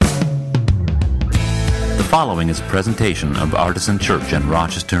following is a presentation of Artisan Church in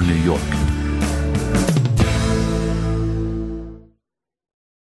Rochester, New York.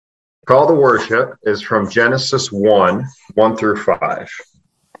 Call to worship is from Genesis 1 through 5.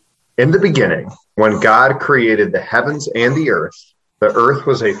 In the beginning, when God created the heavens and the earth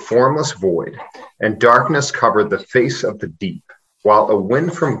was a formless void, and darkness covered the face of the deep, while a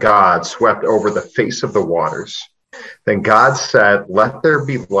wind from God swept over the face of the waters. Then God said, "Let there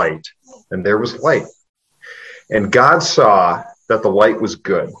be light," and there was light. And God saw that the light was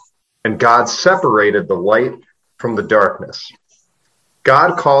good, and God separated the light from the darkness.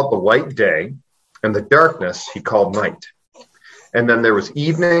 God called the light day, and the darkness he called night. And then there was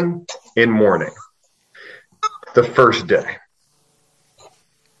evening and morning, the first day.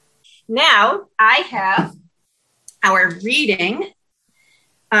 Now I have our reading,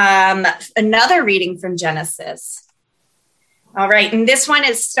 another reading from Genesis. All right, and this one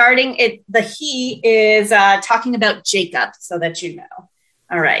is starting, he is talking about Jacob, so that you know.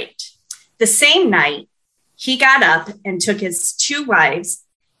 All right. The same night, he got up and took his 2 wives,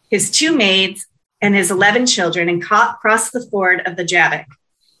 his 2 maids, and his 11 children and crossed the ford of the Jabbok.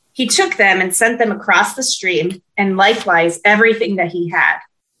 He took them and sent them across the stream, and likewise everything that he had.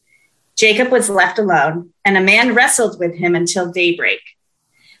 Jacob was left alone, and a man wrestled with him until daybreak.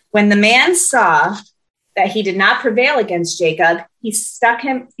 When the man saw that he did not prevail against Jacob, he struck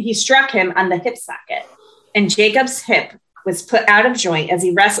him on the hip socket, and Jacob's hip was put out of joint as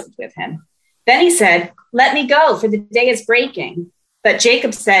he wrestled with him. Then he said, "Let me go, for the day is breaking." But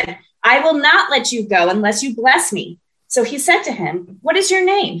Jacob said, "I will not let you go unless you bless me." So he said to him, "What is your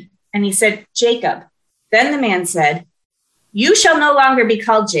name?" And he said, "Jacob." Then the man said, "You shall no longer be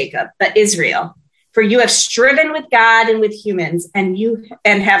called Jacob, but Israel, for you have striven with God and with humans, and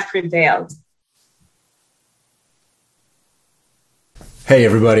have prevailed." Hey,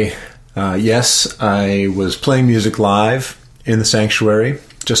 everybody. Yes, I was playing music live in the sanctuary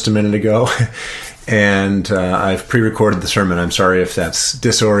just a minute ago, and I've pre-recorded the sermon. I'm sorry if that's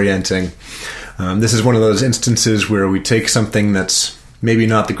disorienting. This is one of those instances where we take something that's maybe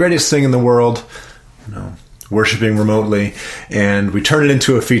not the greatest thing in the world, worshiping remotely, and we turn it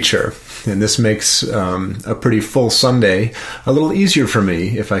into a feature. And this makes a pretty full Sunday a little easier for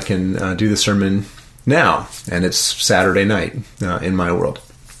me if I can do the sermon now, and it's Saturday night in my world.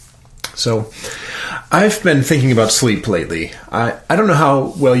 So I've been thinking about sleep lately. I don't know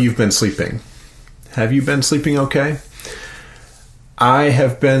how well you've been sleeping. Have you been sleeping okay? I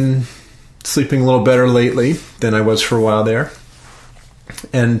have been sleeping a little better lately than I was for a while there.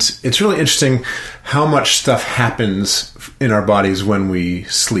 And it's really interesting how much stuff happens in our bodies when we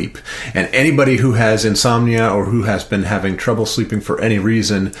sleep. And anybody who has insomnia or who has been having trouble sleeping for any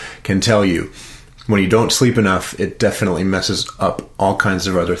reason can tell you, when you don't sleep enough, it definitely messes up all kinds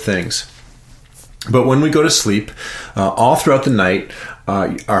of other things. But when we go to sleep, all throughout the night,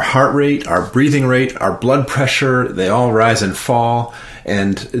 our heart rate, our breathing rate, our blood pressure, they all rise and fall.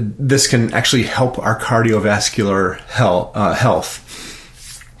 And this can actually help our cardiovascular health.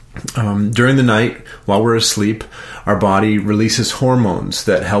 During the night, while we're asleep, our body releases hormones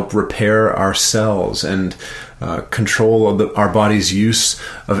that help repair our cells and control our body's use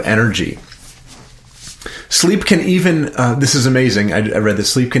of energy. Sleep can even, this is amazing, I read that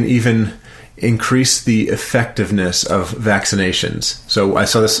sleep can even increase the effectiveness of vaccinations. So I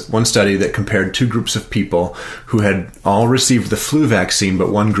saw this one study that compared 2 groups of people who had all received the flu vaccine, but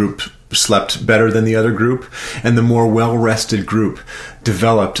one group slept better than the other group, and the more well-rested group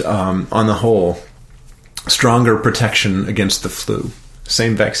developed, on the whole, stronger protection against the flu.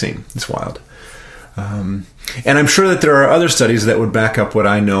 Same vaccine. It's wild. And I'm sure that there are other studies that would back up what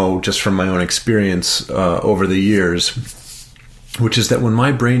I know just from my own experience over the years, which is that when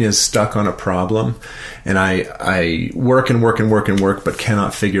my brain is stuck on a problem and I work and work and work and work but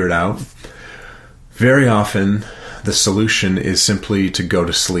cannot figure it out, very often the solution is simply to go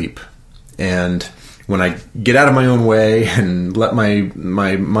to sleep. And when I get out of my own way and let my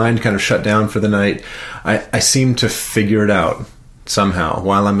mind kind of shut down for the night, I seem to figure it out somehow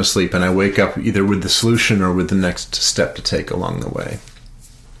while I'm asleep, and I wake up either with the solution or with the next step to take along the way.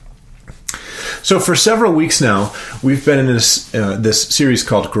 So for several weeks now, we've been in this series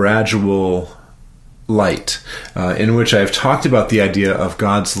called Gradual Light, in which I've talked about the idea of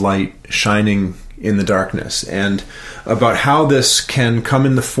God's light shining in the darkness, and about how this can come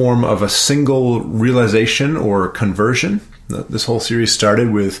in the form of a single realization or conversion. This whole series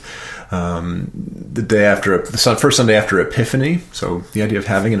started with the first Sunday after Epiphany, so the idea of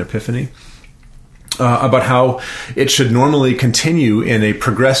having an epiphany, about how it should normally continue in a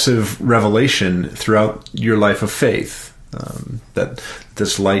progressive revelation throughout your life of faith. That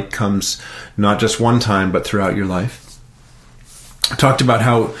this light comes not just one time, but throughout your life. I talked about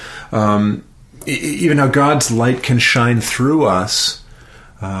how even how God's light can shine through us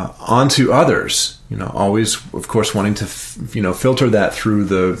onto others. Always, of course, wanting to filter that through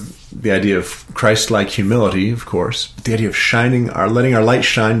the idea of Christ-like humility, of course, but the idea of letting our light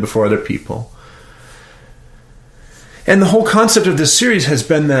shine before other people. And the whole concept of this series has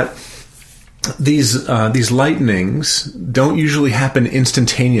been that these lightnings don't usually happen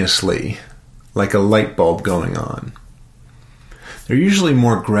instantaneously, like a light bulb going on. They're usually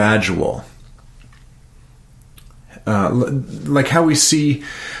more gradual. Like how we see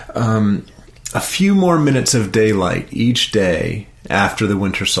a few more minutes of daylight each day after the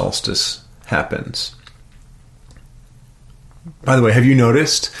winter solstice happens. By the way, have you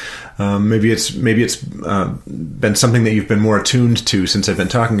noticed? Maybe it's been something that you've been more attuned to since I've been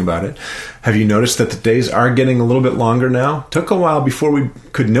talking about it. Have you noticed that the days are getting a little bit longer now? Took a while before we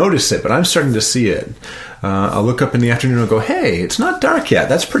could notice it, but I'm starting to see it. I'll look up in the afternoon and go, "Hey, it's not dark yet.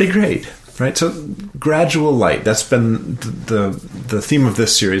 That's pretty great." Right? So gradual light. That's been the theme of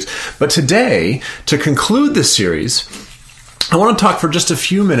this series. But today, to conclude this series, I want to talk for just a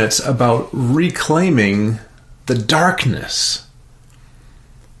few minutes about reclaiming the darkness.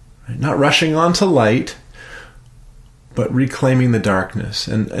 Not rushing on to light, but reclaiming the darkness.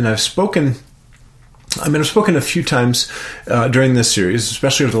 And I've spoken a few times during this series,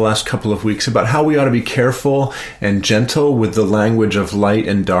 especially over the last couple of weeks, about how we ought to be careful and gentle with the language of light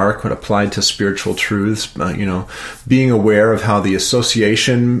and dark when applied to spiritual truths. Being aware of how the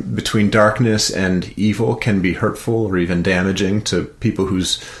association between darkness and evil can be hurtful or even damaging to people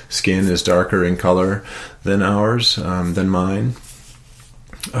whose skin is darker in color than ours, than mine.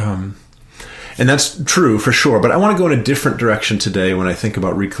 And that's true for sure, but I want to go in a different direction today when I think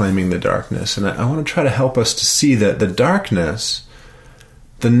about reclaiming the darkness. And I want to try to help us to see that the darkness,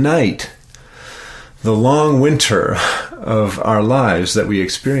 the night, the long winter of our lives that we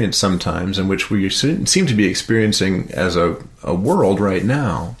experience sometimes, and which we seem to be experiencing as a world right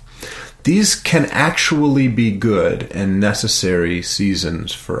now, these can actually be good and necessary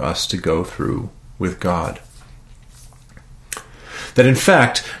seasons for us to go through with God. That in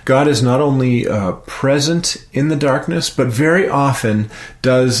fact, God is not only present in the darkness, but very often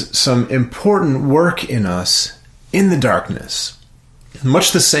does some important work in us in the darkness.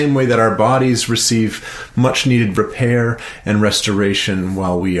 Much the same way that our bodies receive much needed repair and restoration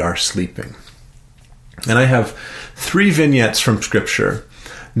while we are sleeping. And I have 3 vignettes from Scripture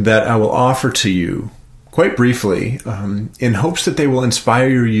that I will offer to you quite briefly, in hopes that they will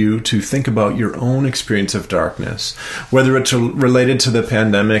inspire you to think about your own experience of darkness, whether it's related to the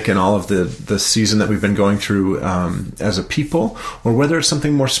pandemic and all of the season that we've been going through as a people, or whether it's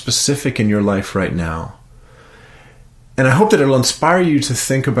something more specific in your life right now. And I hope that it'll inspire you to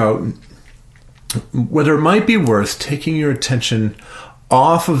think about whether it might be worth taking your attention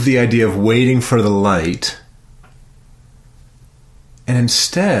off of the idea of waiting for the light, and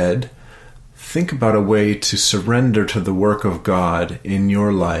instead think about a way to surrender to the work of God in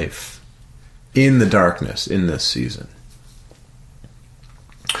your life, in the darkness, in this season.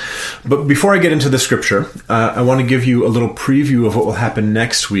 But before I get into the scripture, I want to give you a little preview of what will happen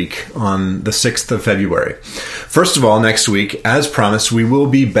next week on the 6th of February. First of all, next week, as promised, we will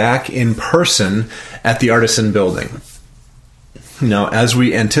be back in person at the Artisan Building. Now, as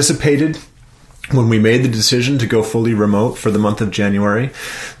we anticipated, when we made the decision to go fully remote for the month of January,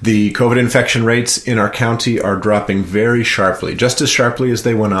 the COVID infection rates in our county are dropping very sharply. Just as sharply as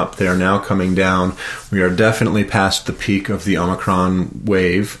they went up, they are now coming down. We are definitely past the peak of the Omicron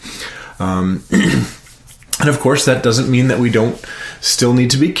wave. And of course, that doesn't mean that we don't still need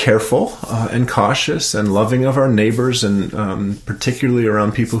to be careful and cautious and loving of our neighbors, and particularly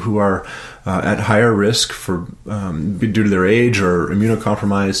around people who are at higher risk for due to their age or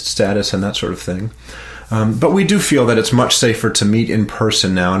immunocompromised status and that sort of thing. But we do feel that it's much safer to meet in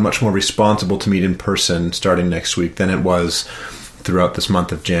person now, and much more responsible to meet in person starting next week than it was throughout this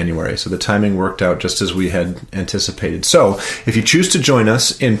month of January. So the timing worked out just as we had anticipated. So if you choose to join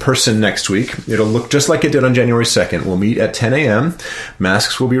us in person next week, it'll look just like it did on January 2nd. We'll meet at 10 a.m.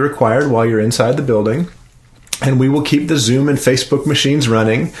 Masks will be required while you're inside the building. And we will keep the Zoom and Facebook machines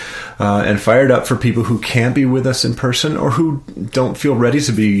running and fired up for people who can't be with us in person, or who don't feel ready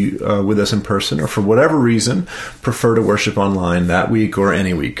to be with us in person, or for whatever reason prefer to worship online that week or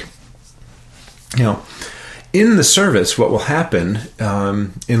any week. Now, in the service, what will happen,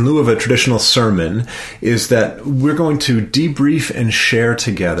 in lieu of a traditional sermon, is that we're going to debrief and share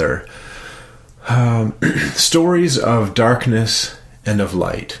together stories of darkness and of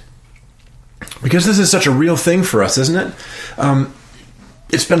light. Because this is such a real thing for us, isn't it?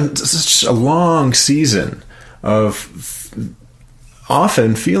 it's been such a long season of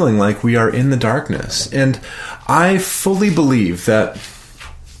often feeling like we are in the darkness. And I fully believe that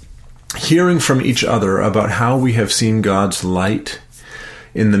hearing from each other about how we have seen God's light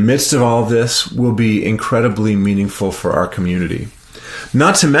in the midst of all of this will be incredibly meaningful for our community.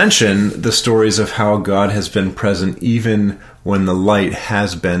 Not to mention the stories of how God has been present even when the light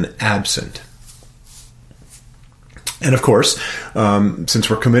has been absent. And of course, since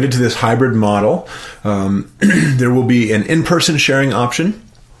we're committed to this hybrid model, there will be an in-person sharing option,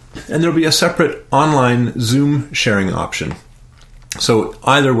 and there will be a separate online Zoom sharing option. So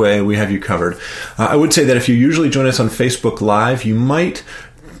either way, we have you covered. I would say that if you usually join us on Facebook Live, you might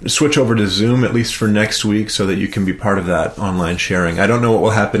switch over to Zoom, at least for next week, so that you can be part of that online sharing. I don't know what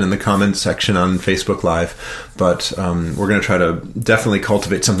will happen in the comments section on Facebook Live, but we're going to try to definitely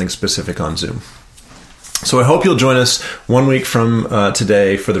cultivate something specific on Zoom. So I hope you'll join us 1 week from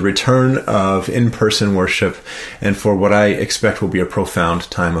today for the return of in-person worship and for what I expect will be a profound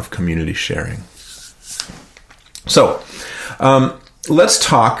time of community sharing. So let's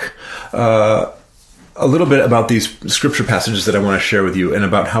talk a little bit about these scripture passages that I want to share with you and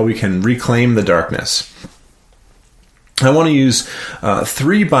about how we can reclaim the darkness. I want to use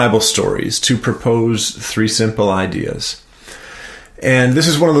 3 Bible stories to propose 3 simple ideas. And this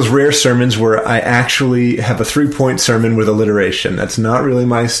is one of those rare sermons where I actually have a 3-point sermon with alliteration. That's not really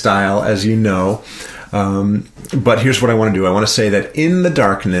my style, as you know. But here's what I want to do. I want to say that in the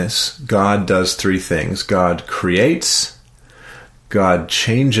darkness, God does 3 things. God creates, God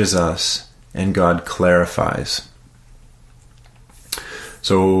changes us, and God clarifies.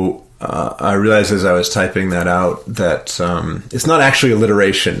 So I realized as I was typing that out that it's not actually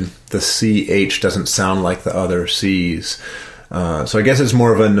alliteration. The CH doesn't sound like the other C's. So I guess it's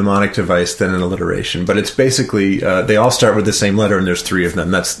more of a mnemonic device than an alliteration. But it's basically, they all start with the same letter and there's 3 of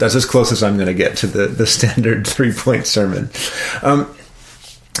them. That's as close as I'm going to get to the standard 3-point sermon.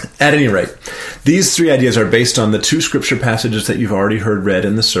 At any rate, these 3 ideas are based on the 2 scripture passages that you've already heard read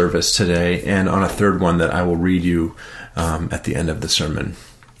in the service today, and on a third one that I will read you at the end of the sermon.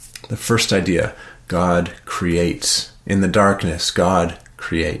 The first idea, God creates. In the darkness, God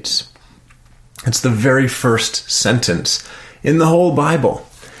creates. It's the very first sentence in the whole Bible.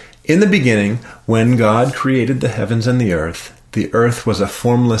 In the beginning, when God created the heavens and the earth was a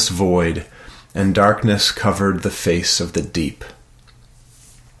formless void, and darkness covered the face of the deep.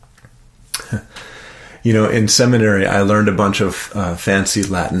 You know, in seminary, I learned a bunch of fancy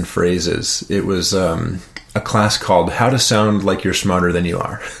Latin phrases. It was a class called How to Sound Like You're Smarter Than You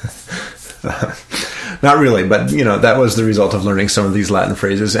Are. Not really, but, you know, that was the result of learning some of these Latin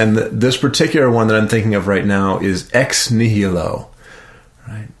phrases. And this particular one that I'm thinking of right now is ex nihilo.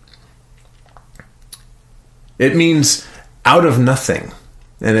 Right? It means out of nothing.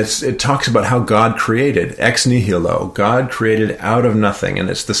 And it talks about how God created, ex nihilo. God created out of nothing. And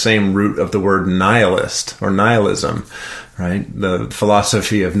it's the same root of the word nihilist or nihilism, right? The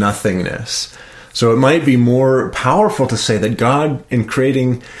philosophy of nothingness. So it might be more powerful to say that God, in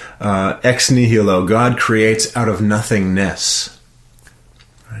creating ex nihilo, God creates out of nothingness.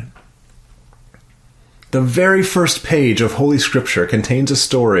 Right? The very first page of Holy Scripture contains a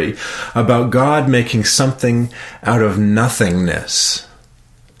story about God making something out of nothingness.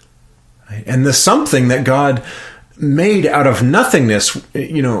 Right? And the something that God made out of nothingness,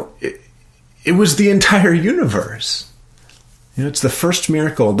 you know, it was the entire universe. You know, it's the first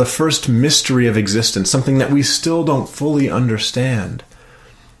miracle, the first mystery of existence, something that we still don't fully understand.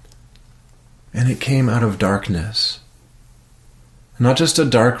 And it came out of darkness. Not just a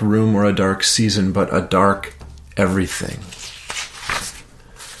dark room or a dark season, but a dark everything.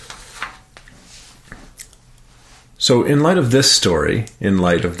 So in light of this story,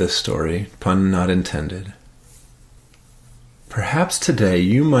 pun not intended, perhaps today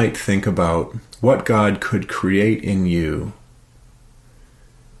you might think about what God could create in you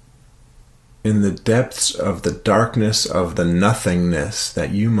in the depths of the darkness of the nothingness that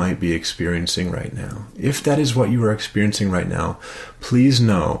you might be experiencing right now. If that is what you are experiencing right now, please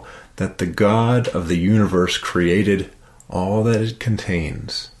know that the God of the universe created all that it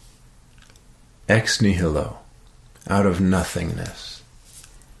contains, ex nihilo, out of nothingness.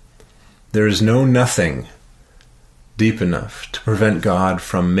 There is no nothing deep enough to prevent God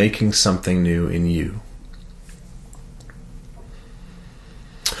from making something new in you.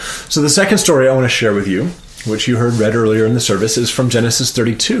 So the second story I want to share with you, which you heard read earlier in the service, is from Genesis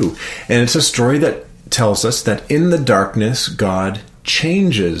 32. And it's a story that tells us that in the darkness, God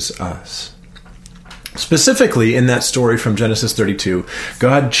changes us. Specifically, in that story from Genesis 32,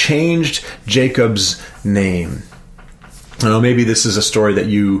 God changed Jacob's name. Maybe this is a story that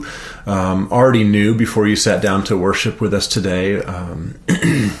you already knew before you sat down to worship with us today.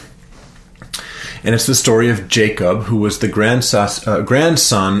 And it's the story of Jacob, who was the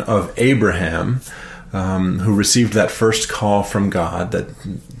grandson of Abraham, who received that first call from God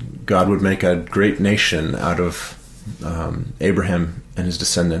that God would make a great nation out of Abraham and his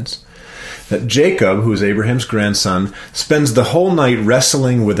descendants. That Jacob, who is Abraham's grandson, spends the whole night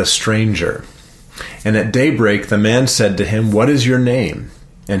wrestling with a stranger. And at daybreak the man said to him, "What is your name?"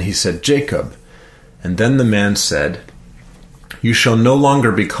 And he said, "Jacob." And then the man said, "You shall no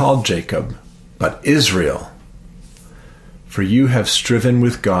longer be called Jacob, but Israel, for you have striven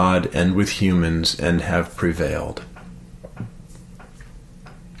with God and with humans and have prevailed."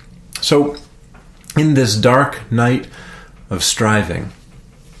 So, in this dark night of striving,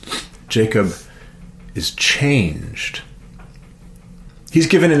 Jacob is changed. He's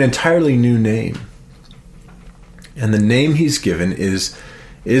given an entirely new name. And the name he's given is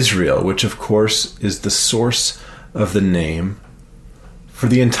Israel, which of course is the source of the name for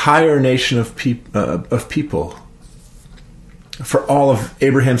the entire nation of people, for all of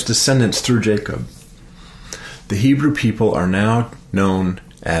Abraham's descendants through Jacob. The Hebrew people are now known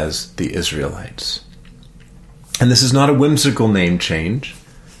as the Israelites. And this is not a whimsical name change.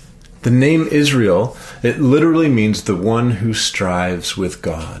 The name Israel, it literally means the one who strives with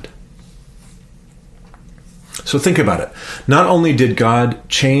God. So think about it. Not only did God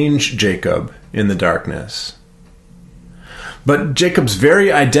change Jacob in the darkness, but Jacob's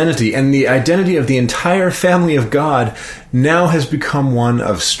very identity and the identity of the entire family of God now has become one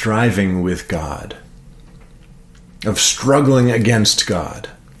of striving with God, of struggling against God.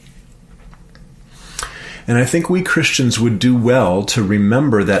 And I think we Christians would do well to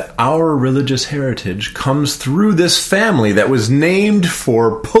remember that our religious heritage comes through this family that was named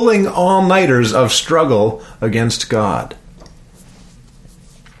for pulling all-nighters of struggle against God.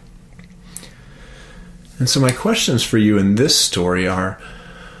 And so my questions for you in this story are,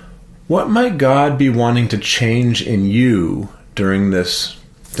 what might God be wanting to change in you during this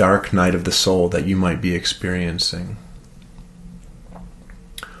dark night of the soul that you might be experiencing?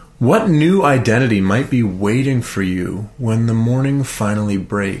 What new identity might be waiting for you when the morning finally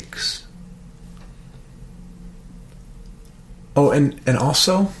breaks? Oh, and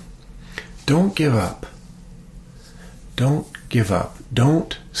also, don't give up. Don't give up.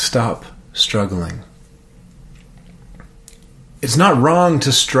 Don't stop struggling. It's not wrong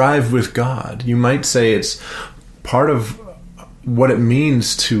to strive with God. You might say it's part of what it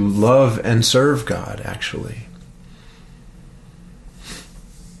means to love and serve God, actually.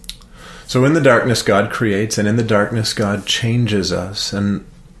 So in the darkness, God creates, and in the darkness, God changes us. And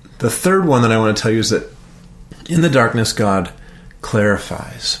the third one that I want to tell you is that in the darkness, God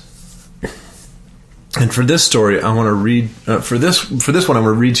clarifies. And for this story, I want to read, for this one, I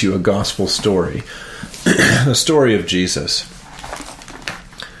want to read to you a gospel story, the story of Jesus.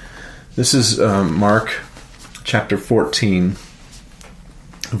 This is Mark chapter 14,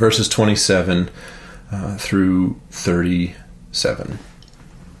 verses 27 through 37.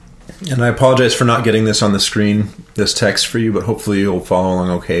 And I apologize for not getting this on the screen, this text for you, but hopefully you'll follow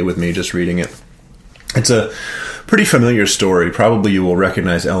along okay with me just reading it. It's a pretty familiar story. Probably you will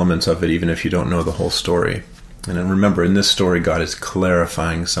recognize elements of it even if you don't know the whole story. And then remember, in this story, God is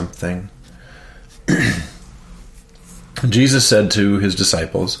clarifying something. Jesus said to his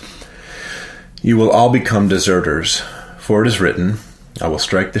disciples, "You will all become deserters, for it is written, I will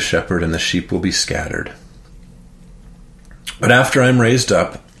strike the shepherd and the sheep will be scattered. But after I am raised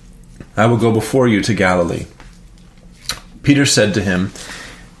up, I will go before you to Galilee." Peter said to him,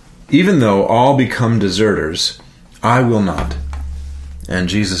 "Even though all become deserters, I will not." And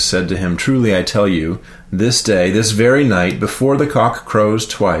Jesus said to him, "Truly I tell you, this day, this very night, before the cock crows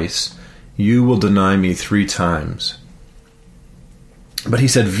twice, you will deny me 3 times. But he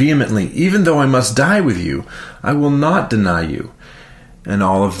said vehemently, "Even though I must die with you, I will not deny you." And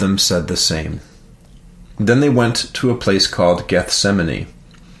all of them said the same. Then they went to a place called Gethsemane.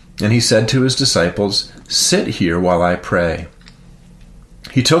 And he said to his disciples, "Sit here while I pray."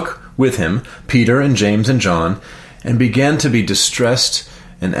 He took with him Peter and James and John, and began to be distressed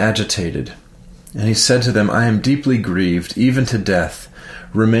and agitated. And he said to them, "I am deeply grieved, even to death.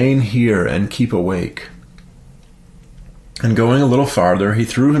 Remain here and keep awake." And going a little farther, he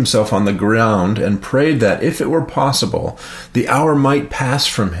threw himself on the ground and prayed that, if it were possible, the hour might pass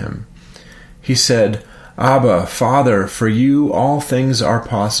from him. He said, "Abba, Father, for you all things are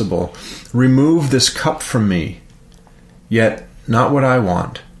possible. Remove this cup from me. Yet not what I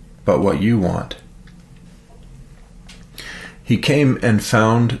want, but what you want." He came and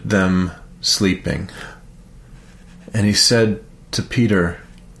found them sleeping. And he said to Peter,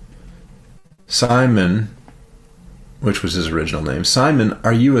 Simon, which was his original name, Simon,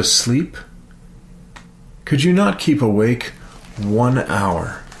 are you asleep? Could you not keep awake 1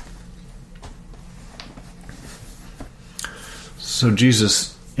 hour? So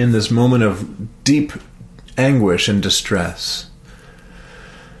Jesus, in this moment of deep anguish and distress,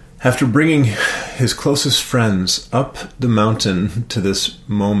 after bringing his closest friends up the mountain to this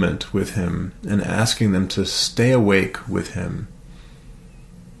moment with him and asking them to stay awake with him,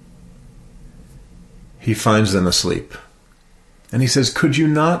 he finds them asleep. And he says, could you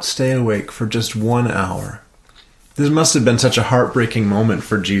not stay awake for just 1 hour? This must have been such a heartbreaking moment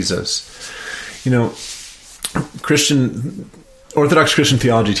for Jesus. You know, Orthodox Christian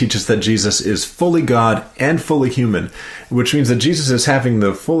theology teaches that Jesus is fully God and fully human, which means that Jesus is having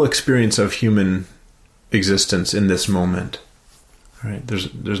the full experience of human existence in this moment. Right?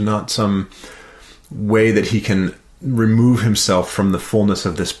 There's not some way that he can remove himself from the fullness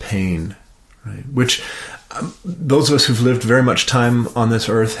of this pain, right? Which those of us who've lived very much time on this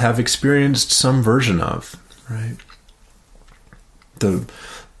earth have experienced some version of, right? The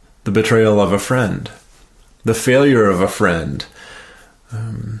betrayal of a friend, the failure of a friend,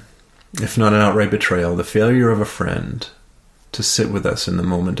 if not an outright betrayal, the failure of a friend to sit with us in the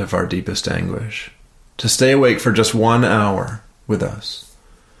moment of our deepest anguish, to stay awake for just 1 hour with us.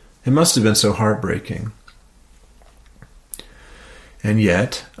 It must have been so heartbreaking. And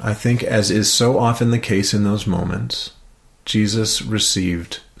yet, I think, as is so often the case in those moments, Jesus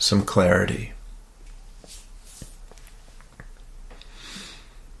received some clarity.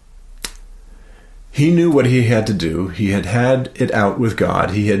 He knew what he had to do. He had had it out with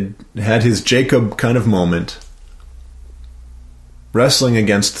God. He had had his Jacob kind of moment, wrestling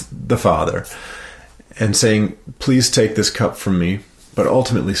against the Father and saying, please take this cup from me, but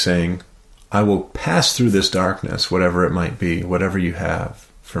ultimately saying, I will pass through this darkness, whatever it might be, whatever you have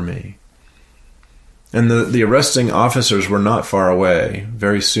for me. And the arresting officers were not far away.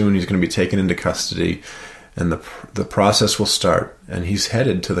 Very soon he's going to be taken into custody, and the process will start, and he's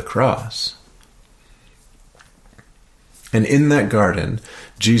headed to the cross. And in that garden,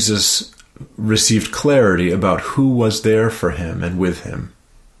 Jesus received clarity about who was there for him and with him,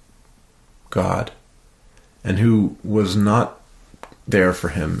 God, and who was not there for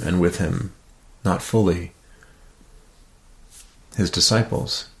him and with him, not fully, his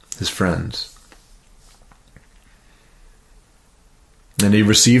disciples, his friends. And he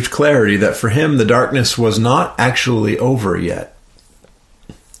received clarity that for him the darkness was not actually over yet.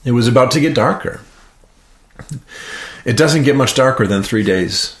 It was about to get darker. It doesn't get much darker than 3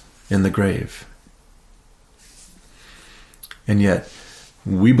 days in the grave. And yet,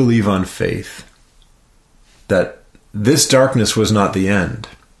 we believe on faith that this darkness was not the end,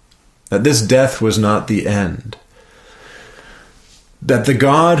 that this death was not the end, that the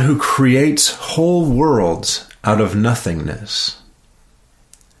God who creates whole worlds out of nothingness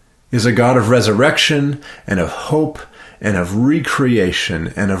is a God of resurrection and of hope and of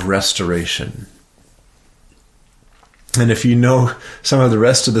recreation and of restoration. And if you know some of the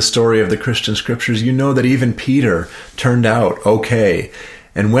rest of the story of the Christian scriptures, you know that even Peter turned out okay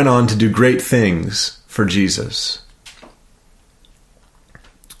and went on to do great things for Jesus.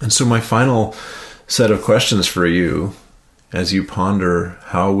 And so my final set of questions for you, as you ponder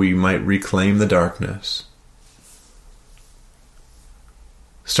how we might reclaim the darkness,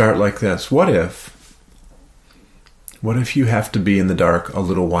 start like this. What if you have to be in the dark a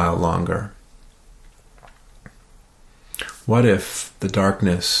little while longer? What if the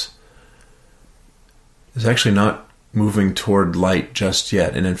darkness is actually not moving toward light just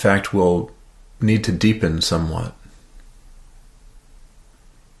yet, and in fact will need to deepen somewhat?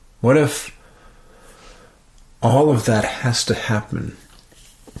 What if all of that has to happen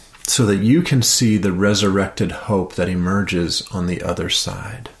so that you can see the resurrected hope that emerges on the other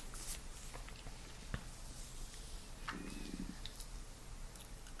side?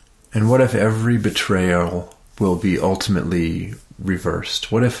 And what if every betrayal will be ultimately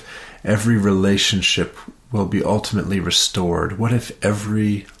reversed? What if every relationship will be ultimately restored? What if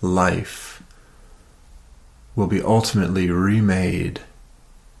every life will be ultimately remade?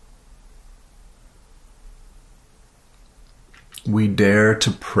 We dare to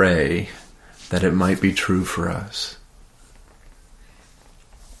pray that it might be true for us.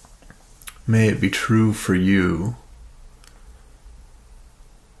 May it be true for you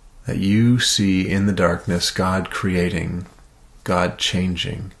that you see in the darkness God creating, God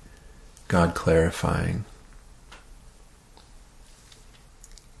changing, God clarifying.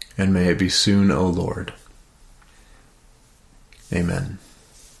 And may it be soon, O Lord. Amen.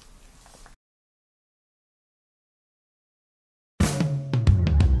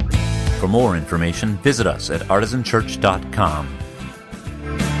 For more information, visit us at artisanchurch.com.